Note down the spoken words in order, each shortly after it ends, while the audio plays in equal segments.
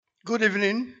Good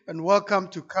evening and welcome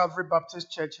to Calvary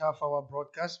Baptist Church Half Hour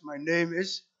Broadcast. My name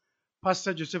is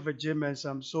Pastor Joseph Agyei.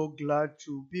 I'm so glad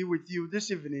to be with you this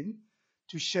evening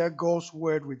to share God's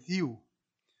word with you.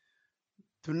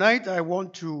 Tonight I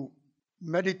want to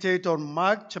meditate on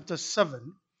Mark chapter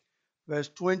 7, verse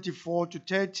 24 to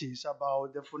 30. It's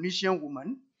about the Phoenician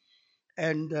woman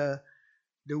and the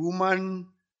woman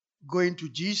going to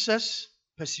Jesus,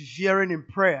 persevering in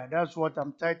prayer. That's what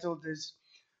I'm titled this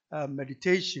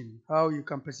meditation, how you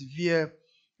can persevere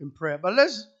in prayer. But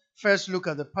let's first look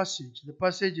at the passage. The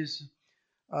passage is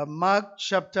Mark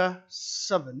chapter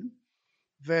 7,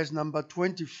 verse number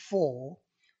 24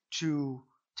 to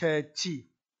 30.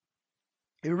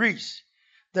 It reads,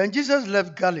 Then Jesus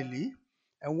left Galilee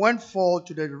and went forth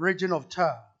to the region of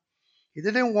Tyre. He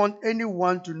didn't want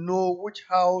anyone to know which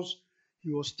house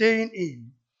he was staying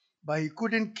in, but he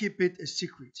couldn't keep it a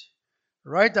secret.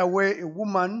 Right away, a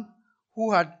woman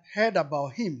who had heard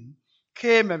about him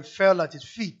came and fell at his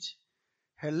feet.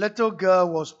 Her little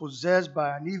girl was possessed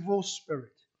by an evil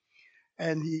spirit,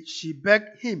 and she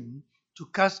begged him to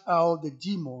cast out the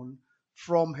demon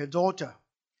from her daughter.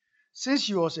 Since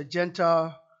she was a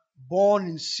Gentile born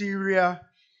in Syria,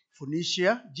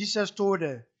 Phoenicia, Jesus told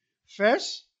her,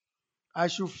 First, I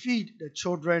should feed the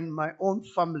children, my own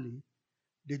family,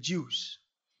 the Jews.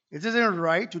 It isn't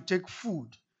right to take food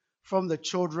from the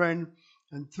children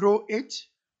and throw it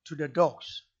to the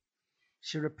dogs.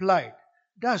 She replied,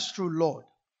 That's true, Lord.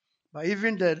 But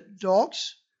even the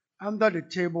dogs under the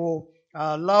table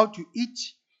are allowed to eat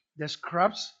the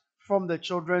scraps from the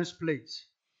children's plates.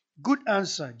 Good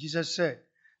answer, Jesus said.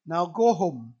 Now go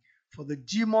home, for the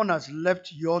demon has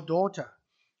left your daughter.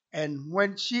 And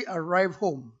when she arrived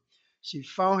home, she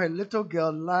found her little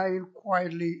girl lying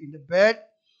quietly in the bed,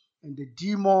 and the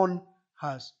demon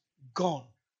has gone.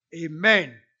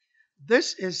 Amen.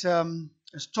 This is a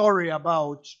story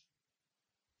about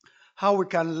how we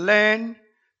can learn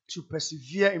to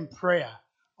persevere in prayer,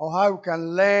 or how we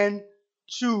can learn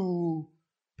to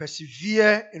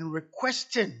persevere in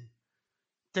requesting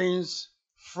things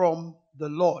from the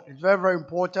Lord. It's very, very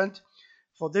important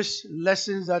for these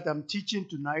lessons that I'm teaching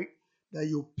tonight that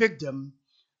you pick them.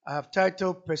 I have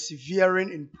titled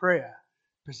Persevering in Prayer.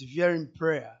 Persevering in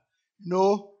Prayer.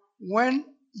 When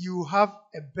you have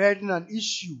a burden and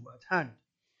issue at hand,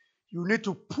 you need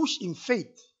to push in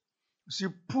faith. You see,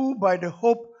 pull by the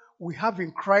hope we have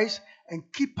in Christ and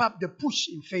keep up the push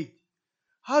in faith.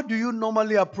 How do you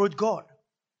normally approach God?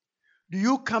 Do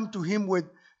you come to Him with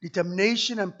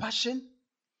determination and passion?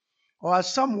 Or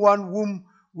as someone whom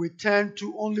we turn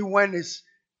to only when it's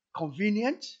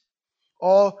convenient?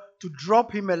 Or to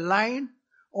drop Him a line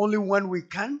only when we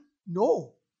can?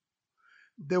 No.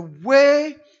 The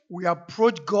way we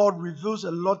approach God reveals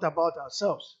a lot about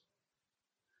ourselves.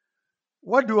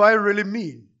 What do I really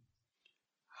mean?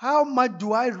 How much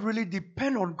do I really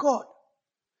depend on God?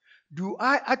 Do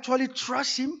I actually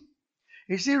trust Him?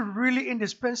 Is He really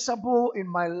indispensable in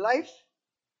my life?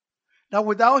 That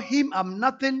without Him I'm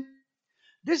nothing?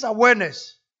 This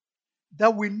awareness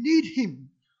that we need Him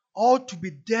ought to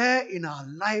be there in our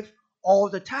life all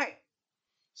the time.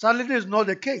 Sadly, this is not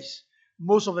the case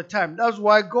most of the time. That's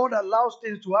why God allows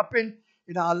things to happen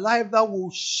in our life that will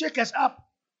shake us up,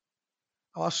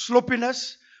 our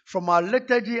sloppiness from our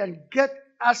lethargy, and get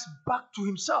us back to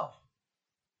Himself.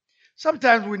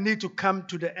 Sometimes we need to come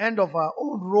to the end of our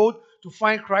own road to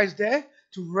find Christ there,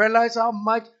 to realize how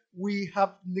much we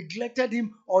have neglected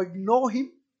Him or ignored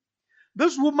Him.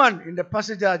 This woman in the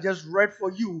passage that I just read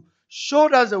for you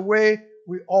showed us the way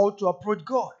we ought to approach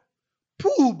God.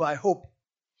 Pull by hope.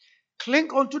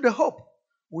 Cling onto the hope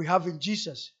we have in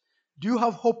Jesus. Do you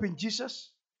have hope in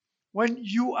Jesus? When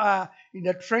you are in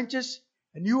the trenches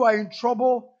and you are in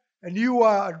trouble and you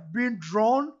are being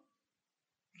drawn,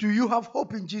 do you have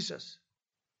hope in Jesus?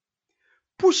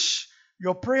 Push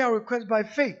your prayer request by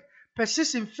faith.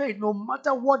 Persist in faith no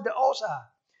matter what the odds are.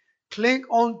 Cling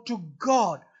on to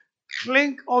God.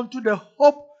 Cling on to the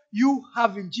hope you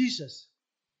have in Jesus.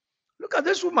 Look at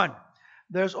this woman.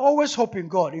 There's always hope in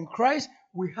God. In Christ,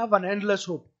 we have an endless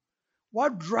hope.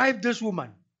 What drives this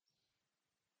woman?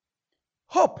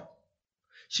 Hope.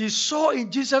 She saw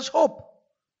in Jesus hope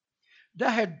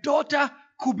that her daughter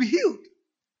could be healed,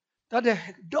 that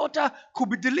her daughter could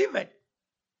be delivered.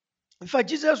 In fact,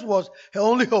 Jesus was her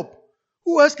only hope.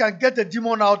 Who else can get the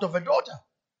demon out of a daughter?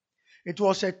 It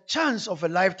was a chance of a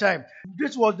lifetime.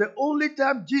 This was the only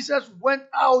time Jesus went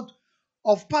out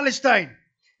of Palestine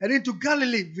and into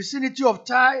Galilee, vicinity of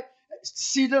Tyre,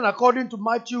 Sidon, according to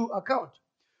Matthew's account,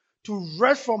 to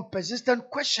rest from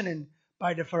persistent questioning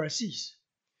by the Pharisees.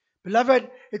 Beloved,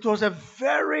 it was a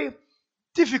very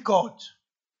difficult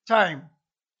time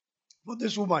for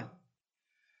this woman.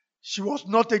 She was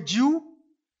not a Jew.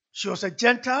 She was a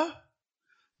Gentile.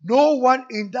 No one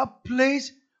in that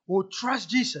place would trust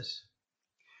Jesus.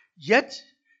 Yet,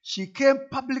 she came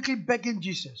publicly begging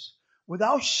Jesus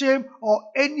without shame or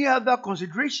any other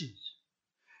considerations.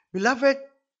 Beloved,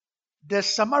 the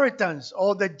Samaritans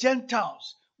or the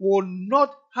Gentiles will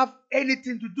not have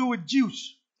anything to do with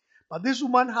Jews. But this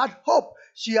woman had hope.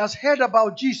 She has heard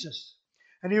about Jesus.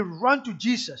 And he ran to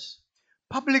Jesus,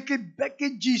 publicly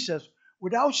begging Jesus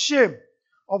without shame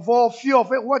of all fear of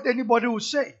what anybody would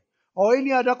say or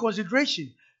any other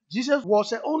consideration. Jesus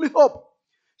was her only hope.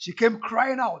 She came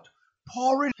crying out,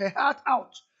 pouring her heart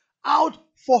out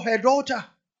for her daughter.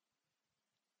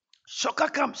 Shocker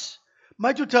comes.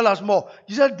 Matthew tells us more.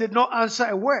 Jesus did not answer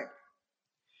a word.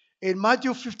 In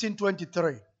Matthew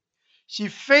 15:23, she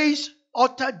faced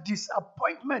utter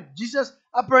disappointment. Jesus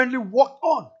apparently walked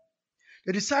on.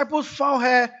 The disciples found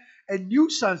her a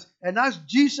nuisance and asked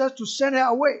Jesus to send her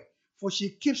away, for she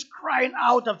keeps crying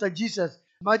out after Jesus.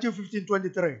 Matthew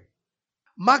 15:23.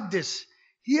 Mark this.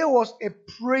 Here was a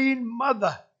praying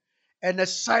mother and a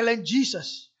silent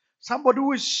Jesus. Somebody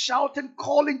who is shouting,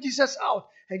 calling Jesus out,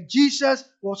 and Jesus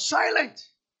was silent.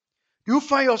 Do you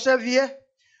find yourself here?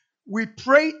 We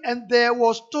prayed and there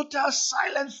was total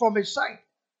silence from his side.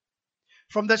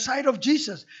 From the side of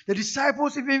Jesus. The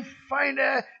disciples even find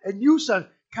a nuisance.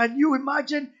 Can you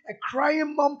imagine a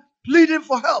crying mom pleading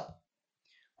for help?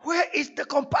 Where is the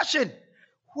compassion?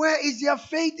 Where is their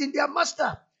faith in their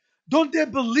master? Don't they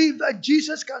believe that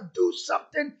Jesus can do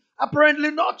something?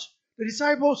 Apparently not. The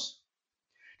disciples,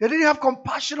 they didn't have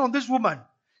compassion on this woman.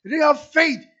 They didn't have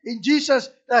faith in Jesus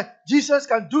that Jesus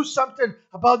can do something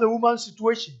about the woman's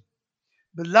situation.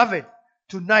 Beloved,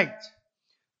 tonight,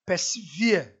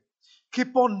 persevere.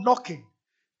 Keep on knocking.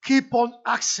 Keep on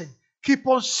asking. Keep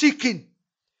on seeking.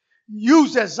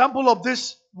 Use the example of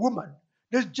this woman,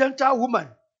 this Gentile woman,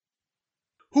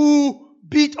 who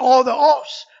beat all the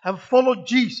odds and followed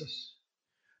Jesus.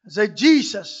 And said,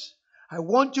 Jesus, I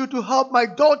want you to help my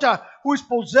daughter who is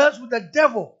possessed with the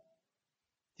devil.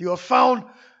 He was found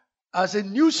as a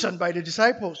nuisance by the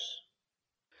disciples.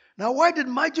 Now, why did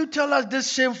Matthew tell us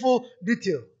this shameful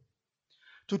detail?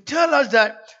 To tell us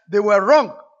that they were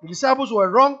wrong. The disciples were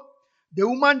wrong. The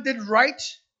woman did right.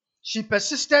 She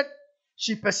persisted.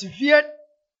 She persevered.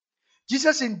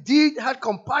 Jesus indeed had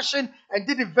compassion and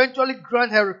did eventually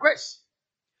grant her request.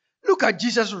 Look at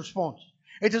Jesus' response.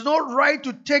 It is not right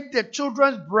to take the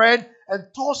children's bread and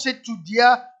toss it to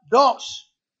their dogs.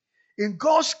 In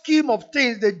God's scheme of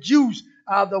things, the Jews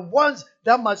are the ones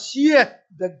that must hear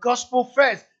the gospel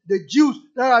first. The Jews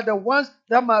that are the ones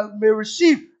that may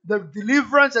receive the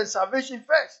deliverance and salvation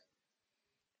first.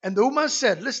 And the woman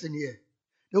said, listen here.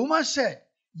 The woman said,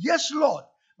 yes, Lord,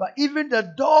 but even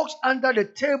the dogs under the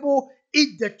table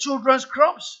eat the children's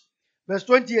crumbs. Verse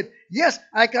 28, yes,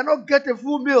 I cannot get a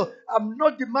full meal. I'm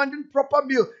not demanding proper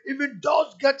meal. Even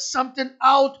dogs get something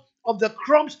out of the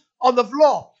crumbs on the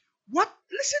floor. What?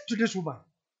 Listen to this woman.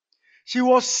 She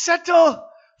was settled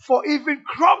for even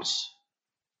crumbs.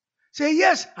 Say,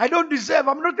 yes, I don't deserve.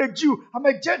 I'm not a Jew. I'm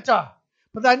a Gentile.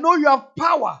 But I know you have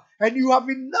power and you have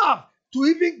enough to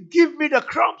even give me the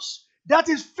crumbs. That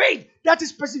is faith. That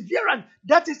is perseverance.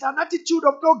 That is an attitude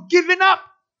of not giving up.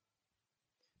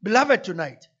 Beloved,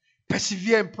 tonight,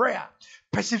 persevere in prayer.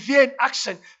 Persevere in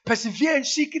action. Persevere in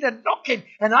seeking and knocking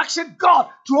and asking God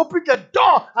to open the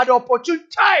door at the opportune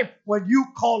time when you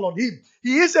call on Him.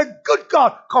 He is a good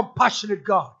God, compassionate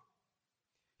God.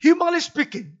 Humanly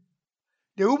speaking,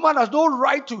 the woman has no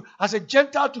right to, as a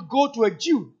Gentile, to go to a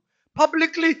Jew.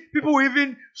 Publicly, people will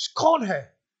even scorn her.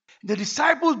 The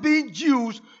disciples, being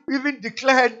Jews, even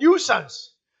declare her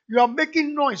nuisance. You are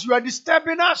making noise. You are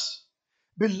disturbing us.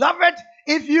 Beloved,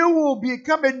 if you will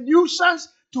become a nuisance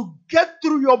to get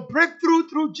through your breakthrough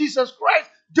through Jesus Christ,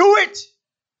 do it.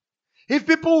 If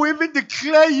people will even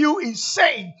declare you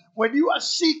insane when you are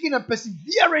seeking and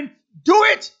persevering, do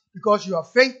it because you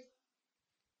have faith.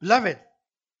 Beloved,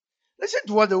 listen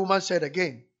to what the woman said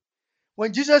again.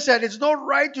 When Jesus said, it's not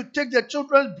right to take the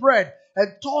children's bread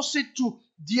and toss it to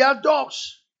their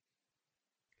dogs.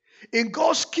 In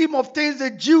God's scheme of things,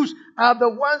 the Jews are the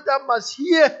ones that must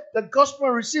hear the gospel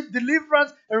and receive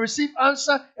deliverance and receive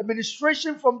answer and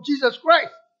ministration from Jesus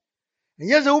Christ. And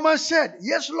yes, the woman said,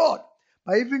 yes, Lord,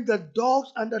 but even the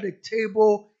dogs under the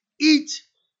table eat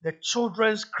the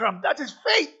children's crumb. That is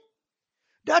faith.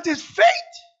 That is faith.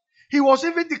 He was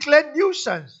even declared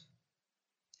nuisance.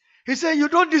 He said, you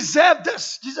don't deserve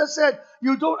this. Jesus said,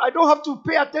 I don't have to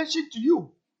pay attention to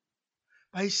you.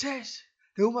 But he says,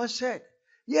 the woman said,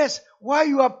 yes, while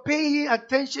you are paying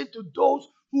attention to those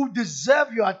who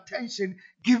deserve your attention,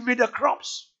 give me the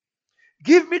crumbs.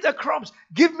 Give me the crumbs.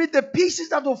 Give me the pieces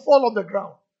that will fall on the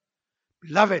ground.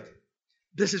 Beloved,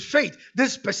 this is faith.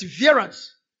 This is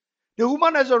perseverance. The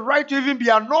woman has a right to even be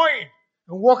annoyed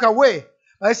and walk away.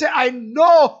 But I say, I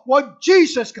know what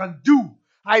Jesus can do.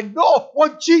 I know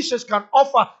what Jesus can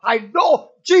offer. I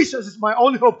know Jesus is my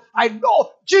only hope. I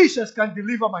know Jesus can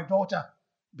deliver my daughter.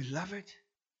 Beloved,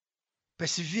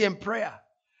 persevere in prayer.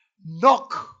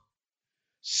 Knock,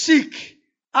 seek,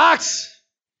 ask,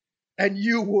 and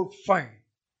you will find.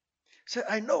 Say,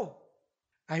 I know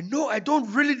I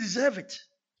don't really deserve it.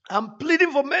 I'm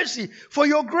pleading for mercy, for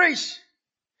your grace.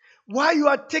 While you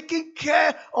are taking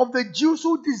care of the Jews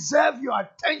who deserve your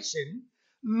attention,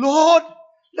 Lord,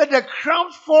 let the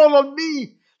crown fall on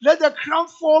me. Let the crown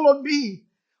fall on me.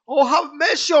 Oh, have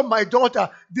mercy on my daughter.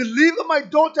 Deliver my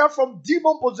daughter from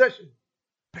demon possession.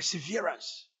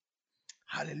 Perseverance.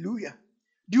 Hallelujah.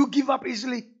 Do you give up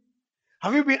easily?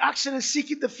 Have you been asking and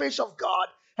seeking the face of God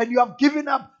and you have given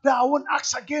up that I won't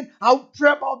ask again, I'll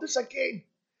pray about this again?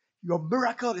 Your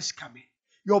miracle is coming.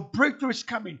 Your breakthrough is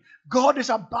coming. God is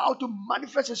about to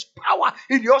manifest His power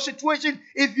in your situation.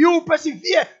 If you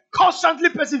persevere, constantly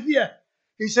persevere,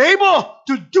 He's able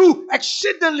to do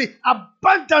exceedingly,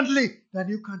 abundantly than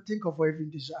you can think of or even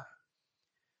desire.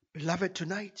 Beloved,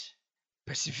 tonight,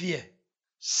 persevere,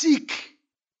 seek,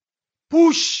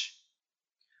 push,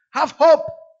 have hope,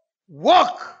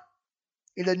 walk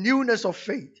in the newness of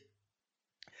faith.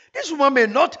 This woman may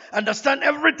not understand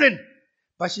everything,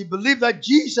 but she believed that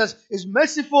Jesus is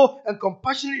merciful and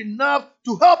compassionate enough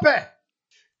to help her.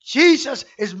 Jesus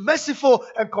is merciful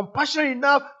and compassionate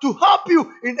enough to help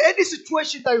you in any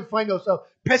situation that you find yourself.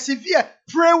 Persevere.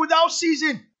 Pray without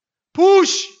ceasing.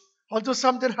 Push until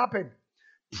something happens.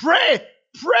 Pray,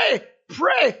 pray,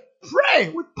 pray, pray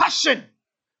with passion.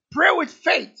 Pray with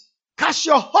faith. Cast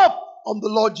your hope on the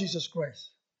Lord Jesus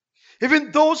Christ.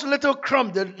 Even those little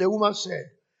crumbs, the woman said,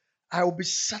 I will be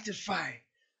satisfied.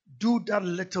 Do that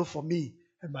little for me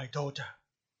and my daughter.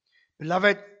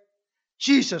 Beloved,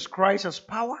 Jesus Christ has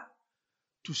power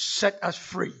to set us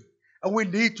free. And we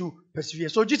need to persevere.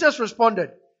 So Jesus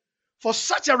responded, for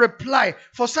such a reply,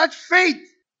 for such faith,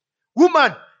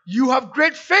 woman, you have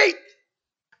great faith.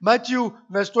 Matthew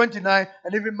verse 29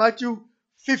 and even Matthew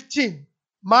 15.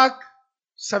 Mark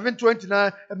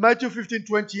 7:29 and Matthew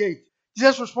 15:28.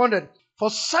 Jesus responded,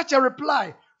 for such a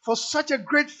reply, for such a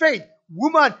great faith,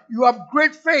 woman, you have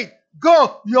great faith.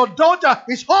 Go, your daughter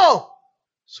is whole.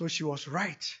 So she was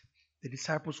right. The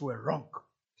disciples were wrong.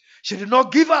 She did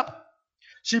not give up.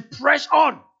 She pressed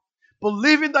on,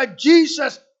 believing that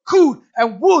Jesus could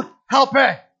and would help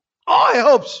her. All her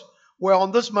hopes were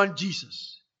on this man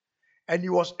Jesus. And he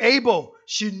was able.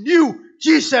 She knew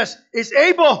Jesus is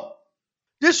able.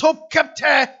 This hope kept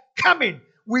her coming.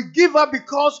 We give up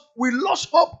because we lost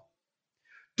hope.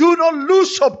 Do not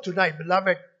lose hope tonight,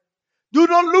 beloved. Do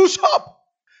not lose hope.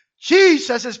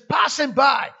 Jesus is passing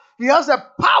by. He has the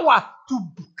power to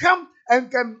come and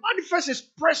can manifest His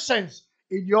presence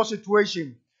in your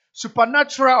situation.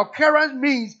 Supernatural occurrence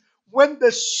means when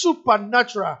the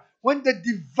supernatural, when the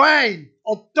divine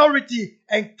authority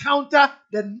encounter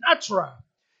the natural.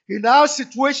 In our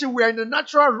situation, we are in the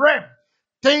natural realm.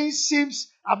 Things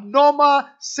seems abnormal,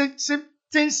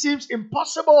 things seems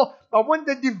impossible, but when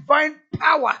the divine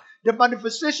power, the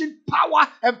manifestation power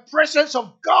and presence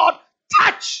of God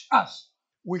touch us,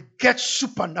 we get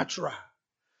supernatural.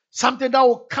 Something that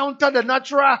will counter the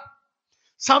natural,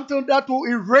 something that will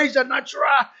erase the natural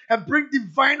and bring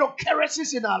divine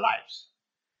occurrences in our lives.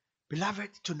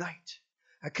 Beloved, tonight,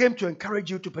 I came to encourage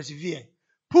you to persevere.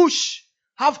 Push,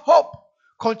 have hope,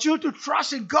 continue to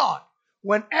trust in God.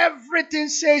 When everything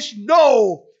says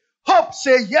no, hope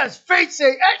say yes, faith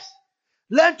say yes.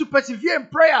 Learn to persevere in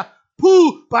prayer.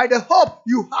 Pull by the hope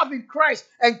you have in Christ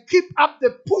and keep up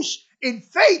the push in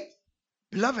faith.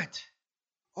 Beloved,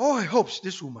 all her hopes,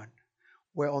 this woman,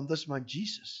 were on this man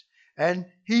Jesus. And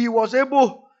he was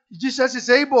able. Jesus is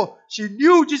able. She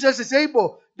knew Jesus is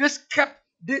able.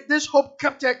 This hope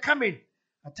kept her coming.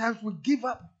 At times we give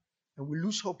up and we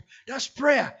lose hope. That's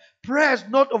prayer. Prayer is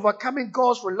not overcoming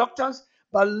God's reluctance,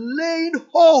 but laying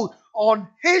hold on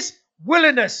His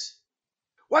willingness.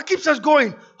 What keeps us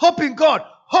going? Hope in God.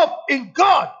 Hope in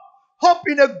God. Hope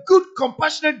in a good,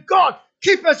 compassionate God.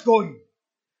 Keep us going.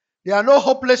 There are no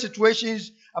hopeless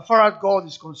situations as far as God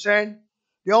is concerned.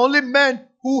 There are only men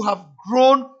who have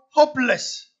grown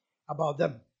hopeless about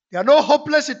them. There are no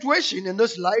hopeless situations in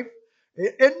this life.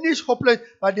 Any is hopeless,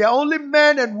 but there are only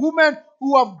men and women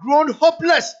who have grown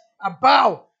hopeless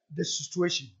about the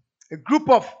situation. A group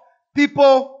of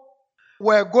people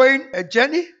were going a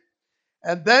journey,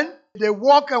 and then they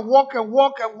walk and walk and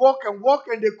walk and walk and walk,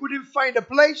 and they couldn't find a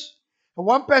place. And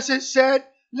one person said,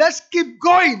 let's keep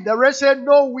going. The rest said,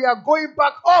 no, we are going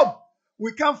back home.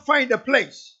 We can't find a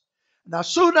place. And as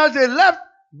soon as they left,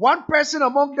 one person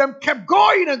among them kept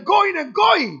going and going and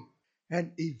going,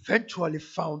 and eventually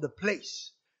found a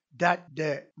place that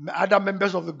the other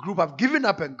members of the group have given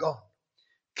up and gone.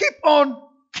 Keep on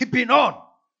keeping on.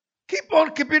 Keep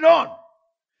on keeping on.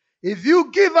 If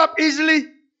you give up easily,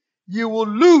 you will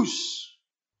lose.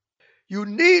 You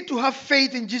need to have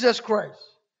faith in Jesus Christ.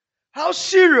 How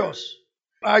serious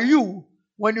are you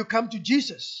when you come to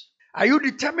Jesus? Are you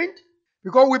determined?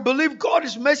 Because we believe God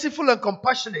is merciful and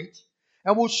compassionate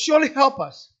and will surely help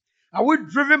us. Are we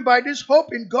driven by this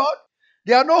hope in God?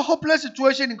 There are no hopeless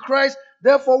situations in Christ.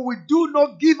 Therefore, we do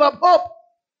not give up hope.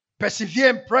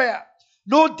 Persevere in prayer.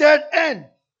 No dead end.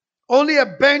 Only a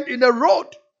bend in the road.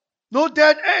 No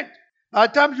dead end.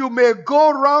 At times you may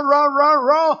go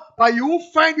round, but you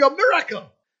will find your miracle.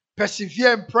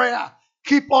 Persevere in prayer.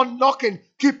 Keep on knocking.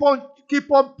 Keep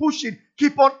on pushing.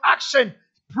 Keep on action.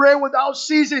 Pray without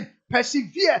ceasing.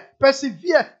 Persevere.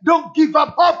 Don't give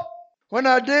up hope. When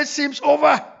our day seems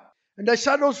over and the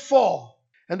shadows fall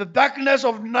and the darkness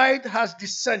of night has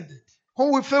descended,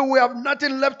 when we feel we have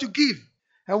nothing left to give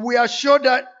and we are sure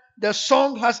that the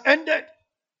song has ended,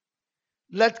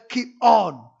 let's keep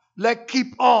on. Let's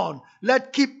keep on. Let's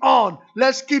keep on.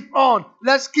 Let's keep on.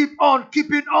 Let's keep on.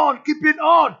 Keeping on. Keeping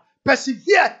on.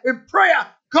 Persevere in prayer.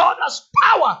 God has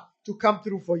power to come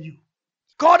through for you.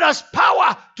 God has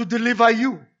power to deliver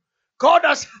you. God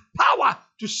has power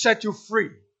to set you free.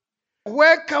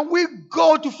 Where can we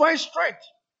go to find strength?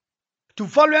 To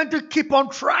valiantly keep on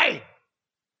trying.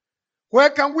 Where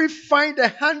can we find the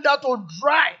hand that will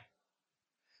dry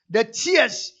the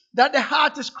tears that the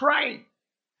heart is crying?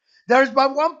 There is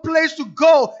but one place to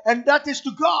go, and that is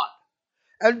to God.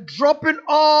 And dropping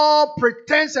all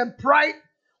pretense and pride,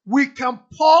 we can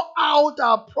pour out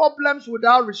our problems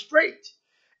without restraint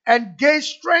and gain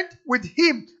strength with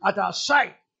Him at our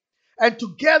side. And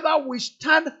together we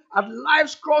stand at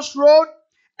life's crossroad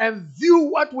and view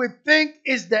what we think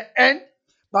is the end.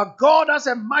 But God has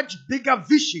a much bigger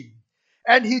vision.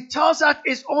 And He tells us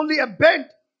it's only a bend.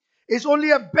 It's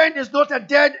only a bend, it's not a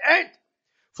dead end.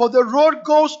 For the road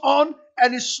goes on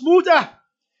and is smoother.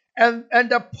 And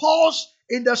the pause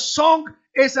in the song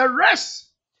is a rest.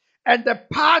 And the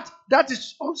part that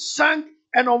is unsung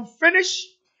and unfinished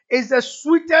is the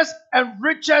sweetest and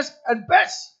richest and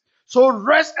best. So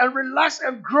rest and relax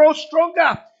and grow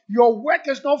stronger. Your work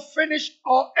is not finished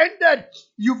or ended.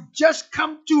 You've just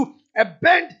come to a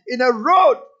bend in a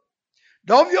road.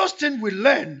 The obvious thing we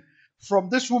learn from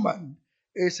this woman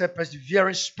is a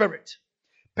persevering spirit.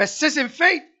 Persist in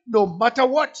faith no matter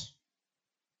what.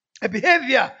 A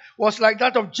behavior was like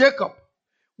that of Jacob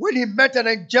when he met an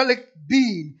angelic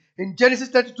being in Genesis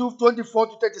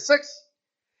 32:24 to 36.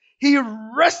 He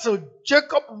wrestled.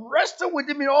 Jacob wrestled with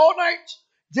him all night.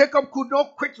 Jacob could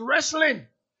not quit wrestling.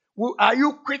 Are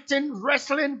you quitting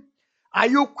wrestling? Are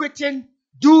you quitting?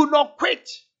 Do not quit.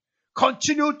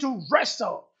 Continue to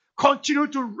wrestle. Continue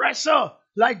to wrestle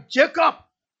like Jacob.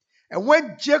 And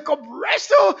when Jacob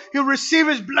wrestled, he received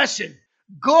his blessing.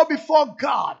 Go before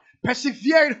God.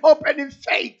 Persevere in hope and in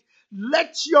faith.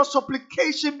 Let your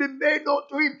supplication be made known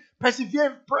to Him. Persevere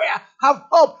in prayer. Have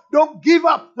hope. Don't give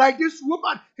up. Like this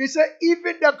woman, he said,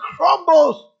 even the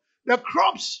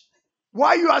crumbs,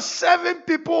 while you are serving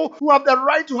people who have the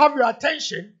right to have your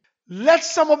attention, let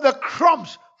some of the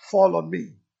crumbs fall on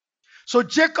me. So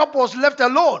Jacob was left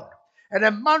alone, and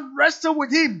a man wrestled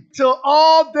with him till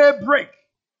all daybreak.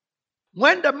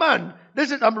 When the man,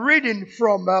 I'm reading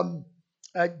from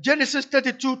Genesis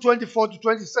 32:24 to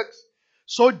 26.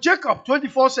 So Jacob,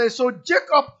 24 says, so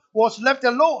Jacob was left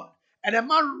alone, and a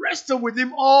man wrestled with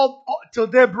him all till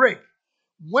daybreak.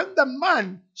 When the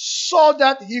man saw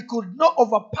that he could not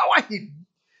overpower him,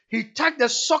 he took the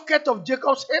socket of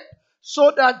Jacob's hip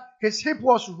so that his hip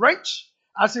was wrenched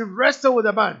as he wrestled with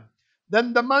the man.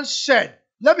 Then the man said,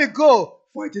 let me go,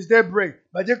 for it is daybreak.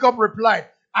 But Jacob replied,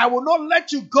 I will not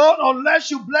let you go unless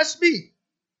you bless me.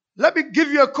 Let me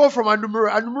give you a quote from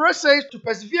Anumura. Anumura says, to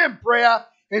persevere in prayer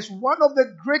is one of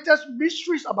the greatest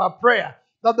mysteries about prayer.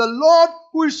 That the Lord,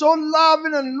 who is so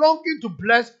loving and longing to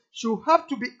bless, should have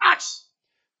to be asked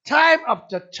time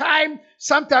after time,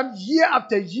 sometimes year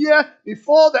after year,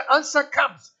 before the answer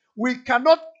comes. We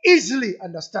cannot easily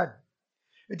understand.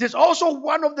 It is also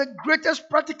one of the greatest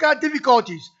practical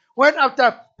difficulties when,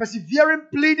 after persevering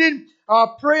pleading,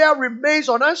 our prayer remains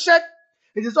unanswered.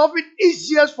 It is often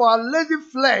easiest for our lazy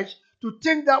flesh to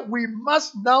think that we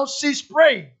must now cease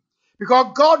praying,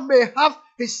 because God may have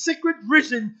His secret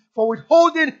reason for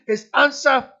withholding His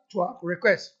answer to our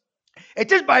request.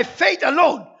 It is by faith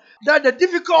alone that the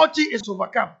difficulty is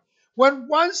overcome. When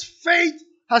one's faith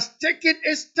has taken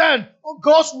its stand on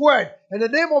God's word in the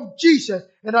name of Jesus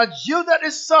and has yielded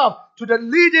itself to the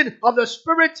leading of the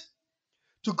Spirit,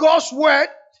 to God's word,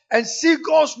 and see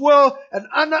God's will and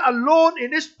honor alone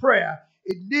in his prayer,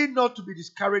 it need not to be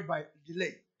discouraged by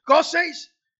delay. God says,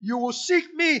 you will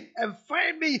seek me and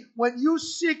find me when you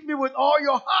seek me with all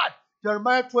your heart.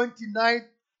 Jeremiah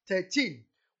 29:13.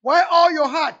 Why all your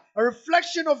heart? A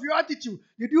reflection of your attitude.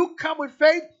 Did you come with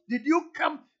faith? Did you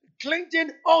come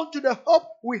clinging on to the hope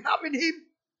we have in him?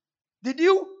 Did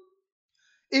you?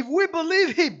 If we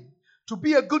believe him to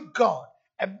be a good God,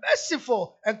 a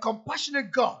merciful and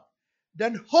compassionate God,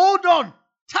 then hold on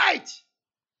tight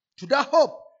to that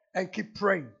hope and keep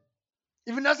praying.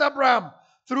 Even as Abraham,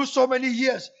 through so many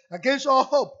years against all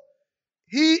hope,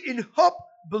 he in hope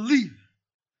believed.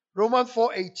 Romans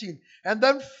 4:18. And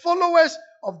then followers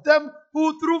of them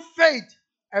who through faith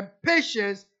and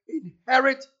patience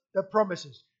inherit the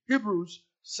promises. Hebrews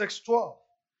 6:12.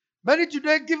 Many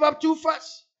today give up too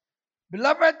fast.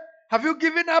 Beloved, have you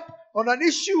given up on an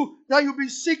issue that you've been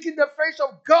seeking the face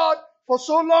of God for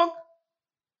so long?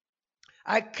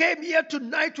 I came here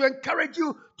tonight to encourage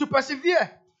you to persevere.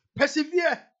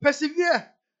 Persevere. Persevere.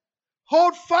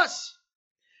 Hold fast.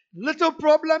 Little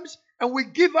problems and we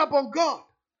give up on God.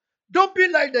 Don't be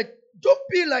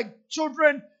like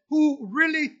children who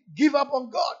really give up on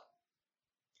God.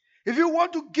 If you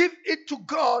want to give it to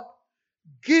God,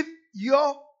 give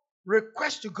your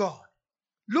request to God.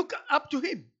 Look up to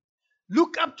him.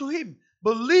 Look up to him.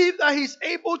 Believe that he's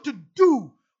able to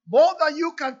do more than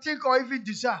you can think or even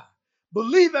desire.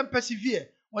 Believe and persevere.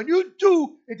 When you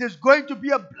do, it is going to be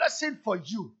a blessing for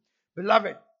you.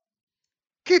 Beloved,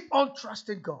 keep on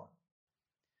trusting God.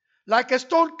 Like a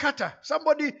stone cutter,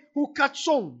 somebody who cuts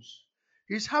stones.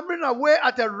 He's hammering away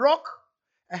at a rock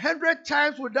 100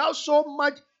 times without so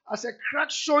much as a crack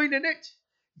showing in it.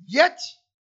 Yet,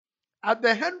 at the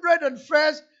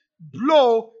 101st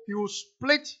blow, he will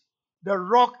split the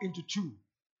rock into two.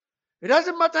 It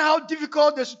doesn't matter how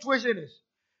difficult the situation is.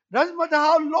 It doesn't matter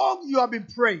how long you have been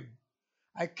praying.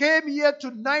 I came here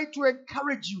tonight to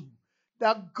encourage you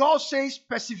that God says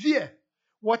persevere.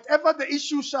 Whatever the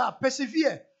issues are,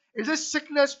 persevere. Is it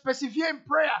sickness? Persevere in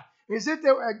prayer. Is it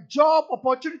a job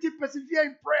opportunity? Persevere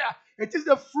in prayer. It is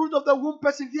the fruit of the womb.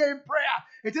 Persevere in prayer.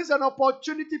 It is an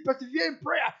opportunity. Persevere in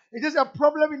prayer. It is a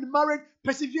problem in marriage.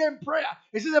 Persevere in prayer.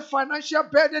 It is a financial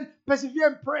burden. Persevere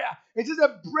in prayer. It is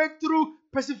a breakthrough.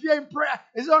 Persevere in prayer.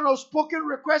 It is an unspoken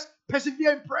request.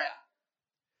 Persevere in prayer.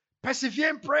 Persevere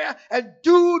in prayer and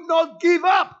do not give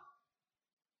up.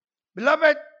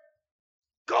 Beloved,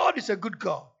 God is a good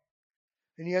God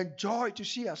and he enjoys to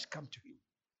see us come to him.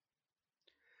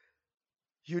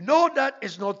 You know that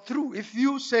it's not true. If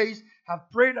you say, I've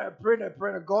prayed,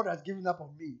 and God has given up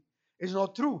on me. It's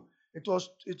not true. It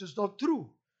is not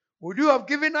true. Would you have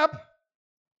given up?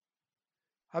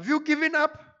 Have you given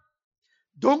up?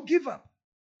 Don't give up.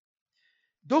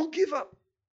 Don't give up.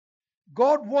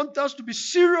 God wants us to be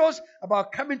serious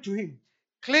about coming to him.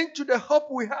 Cling to the hope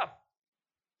we have.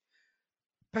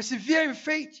 Persevere in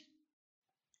faith.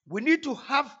 We need to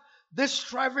have this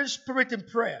striving spirit in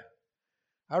prayer.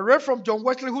 I read from John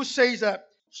Wesley who says that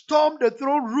storm the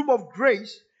throne room of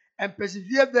grace and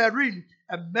persevere therein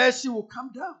and mercy will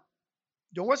come down.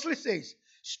 John Wesley says,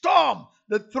 storm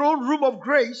the throne room of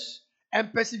grace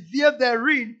and persevere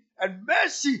therein and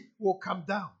mercy will come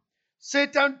down.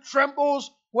 Satan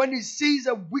trembles when he sees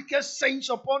the wicked saints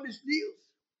upon his knees.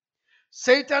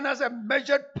 Satan has a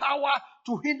measured power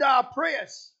to hinder our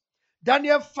prayers.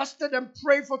 Daniel fasted and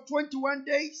prayed for 21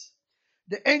 days.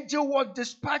 The angel was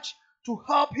dispatched to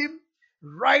help him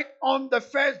right on the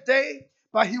first day,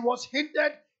 but he was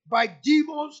hindered by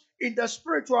demons in the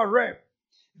spiritual realm.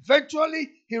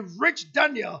 Eventually, he reached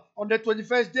Daniel on the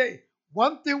 21st day.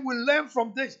 One thing we learn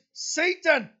from this,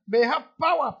 Satan may have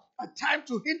power at times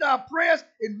to hinder our prayers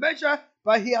in measure,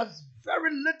 but he has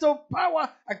very little power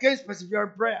against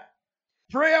persevering prayer.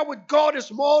 Prayer with God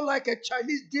is more like a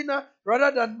Chinese dinner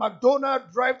rather than McDonald's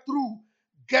drive-through.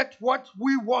 Get what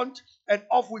we want and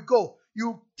off we go.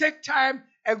 You take time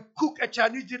and cook a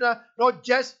Chinese dinner, not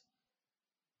just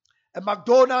a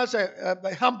McDonald's,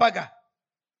 a hamburger.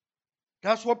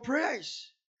 That's what prayer is.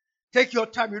 Take your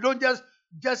time. You don't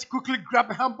just quickly grab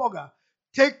a hamburger.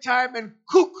 Take time and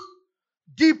cook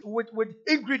deep with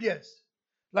ingredients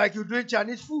like you do in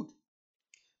Chinese food.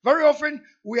 Very often,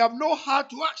 we have no heart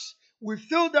to ask. We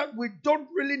feel that we don't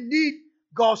really need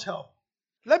God's help.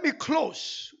 Let me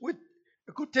close with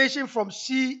a quotation from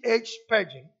C.H.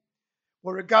 Spurgeon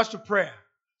with regards to prayer.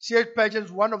 C.H. Spurgeon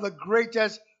is one of the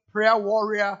greatest prayer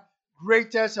warrior,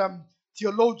 greatest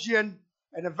theologian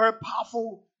and a very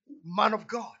powerful man of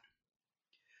God.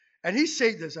 And he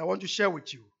said this, I want to share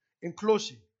with you in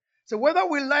closing. So whether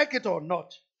we like it or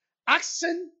not,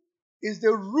 asking is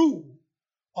the rule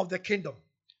of the kingdom.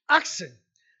 Asking,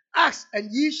 ask and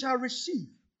ye shall receive.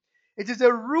 It is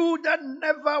a rule that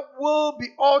never will be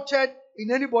altered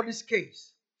in anybody's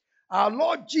case. Our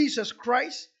Lord Jesus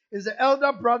Christ is the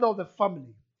elder brother of the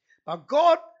family. But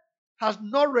God has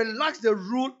not relaxed the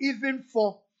rule even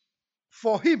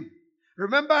for him.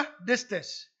 Remember this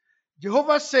test.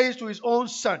 Jehovah says to his own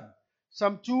son,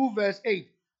 Psalm 2 verse 8,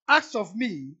 ask of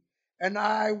me, and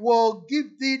I will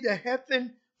give thee the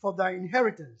heaven for thy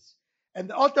inheritance, and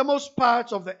the uttermost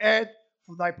parts of the earth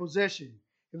for thy possession.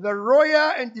 If the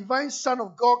royal and divine Son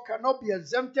of God cannot be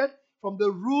exempted from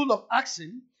the rule of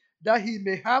asking that he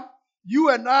may have, you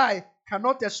and I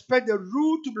cannot expect the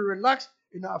rule to be relaxed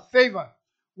in our favor.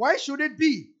 Why should it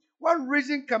be? What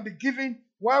reason can be given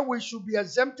why we should be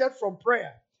exempted from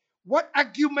prayer? What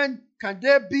argument can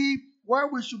there be why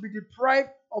we should be deprived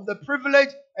of the privilege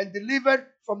and delivered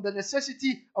from the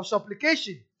necessity of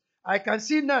supplication? I can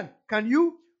see none. Can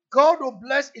you? God will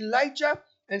bless Elijah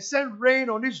and send rain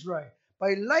on Israel,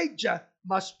 but Elijah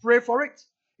must pray for it.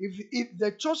 If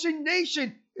the chosen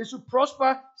nation is to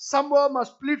prosper, Samuel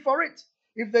must plead for it.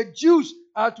 If the Jews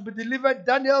are to be delivered,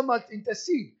 Daniel must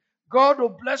intercede. God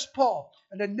will bless Paul,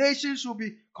 and the nations will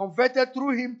be converted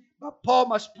through him, but Paul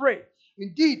must pray.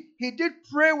 Indeed, he did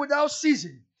pray without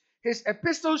ceasing. His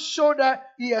epistles show that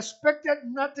he expected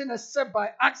nothing except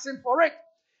by asking for it.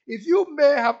 If you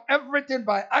may have everything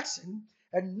by asking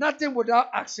and nothing without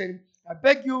asking, I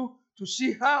beg you to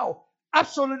see how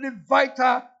absolutely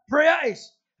vital prayer is.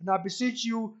 And I beseech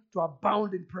you to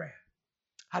abound in prayer.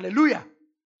 Hallelujah.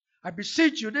 I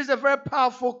beseech you. This is a very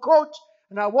powerful quote,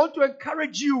 and I want to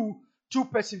encourage you to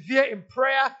persevere in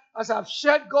prayer. As I've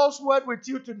shared God's word with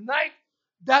you tonight,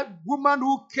 that woman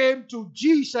who came to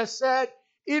Jesus said,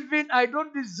 even I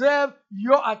don't deserve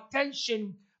your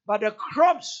attention, but the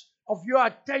crumbs of your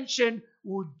attention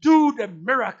will do the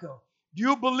miracle. Do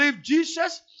you believe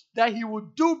Jesus that he will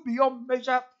do beyond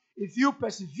measure if you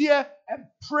persevere and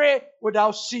pray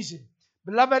without ceasing?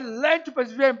 Beloved, learn to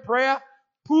persevere in prayer,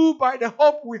 pull by the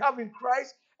hope we have in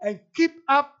Christ, and keep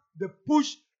up the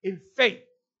push in faith.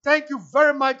 Thank you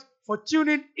very much for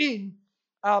tuning in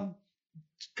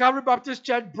Calvary Baptist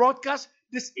Church broadcast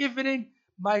this evening.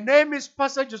 My name is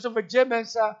Pastor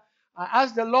Agyei. I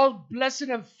ask the Lord's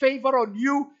blessing and favor on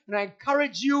you, and I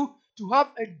encourage you to have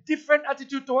a different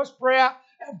attitude towards prayer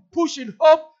and push in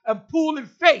hope and pull in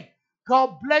faith.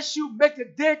 God bless you. Make a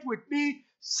date with me,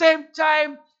 same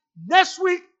time next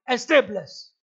week, and stay blessed.